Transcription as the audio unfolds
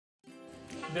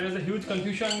there is a huge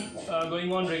confusion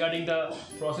going on regarding the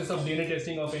process of DNA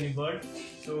testing of any bird.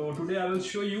 So today I will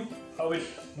show you how it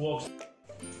works.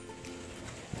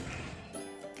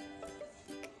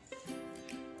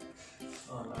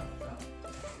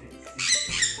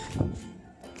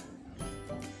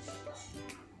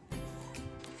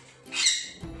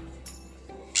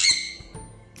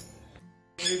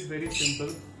 It is very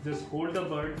simple. Just hold the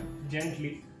bird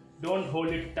gently. Don't hold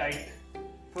it tight.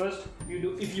 First,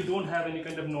 if you don't have any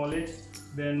kind of knowledge,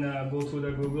 then go through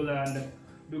the Google and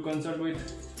do consult with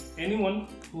anyone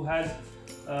who has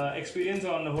experience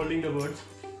on holding the birds.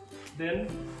 Then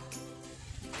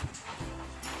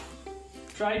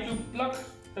try to pluck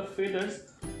the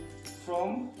feathers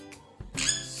from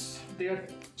their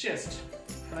chest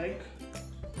like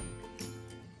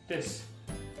this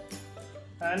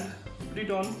and put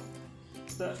it on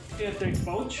the airtight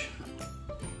pouch.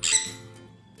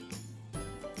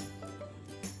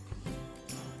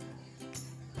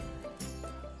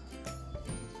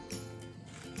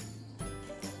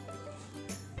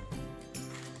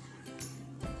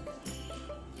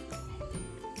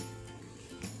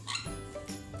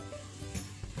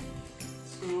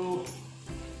 So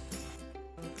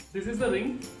this is the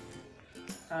ring,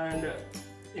 and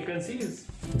you can see it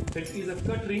is a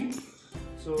cut ring,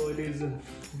 so it is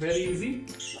very easy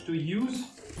to use.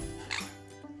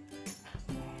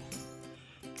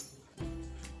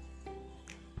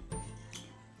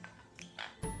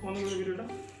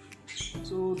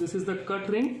 So this is the cut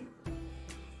ring,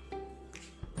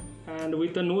 and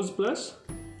with the nose plus,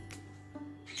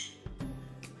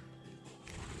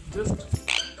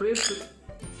 just press it.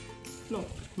 No,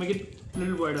 make it a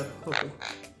little wider. Okay.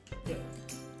 Yeah.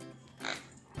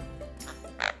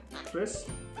 Press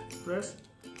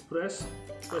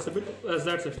a bit. As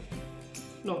that's it.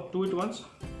 No, do it once.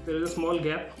 There is a small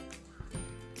gap.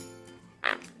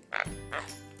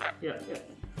 Yeah.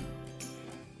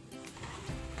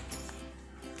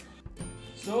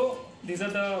 So these are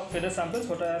the feather samples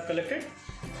what I have collected.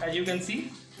 As you can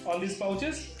see on these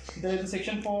pouches, there is a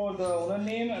section for the owner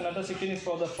name, another section is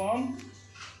for the farm,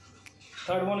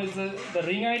 third one is the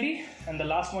ring ID, and the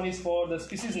last one is for the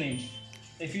species name.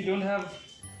 If you don't have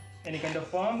any kind of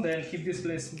farm, then keep this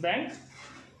place blank,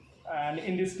 and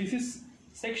in this species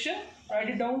section write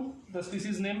it down, the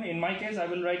species name. In my case I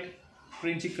will write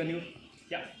green chick Conure.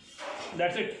 Yeah,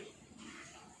 that's it.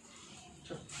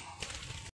 Sure.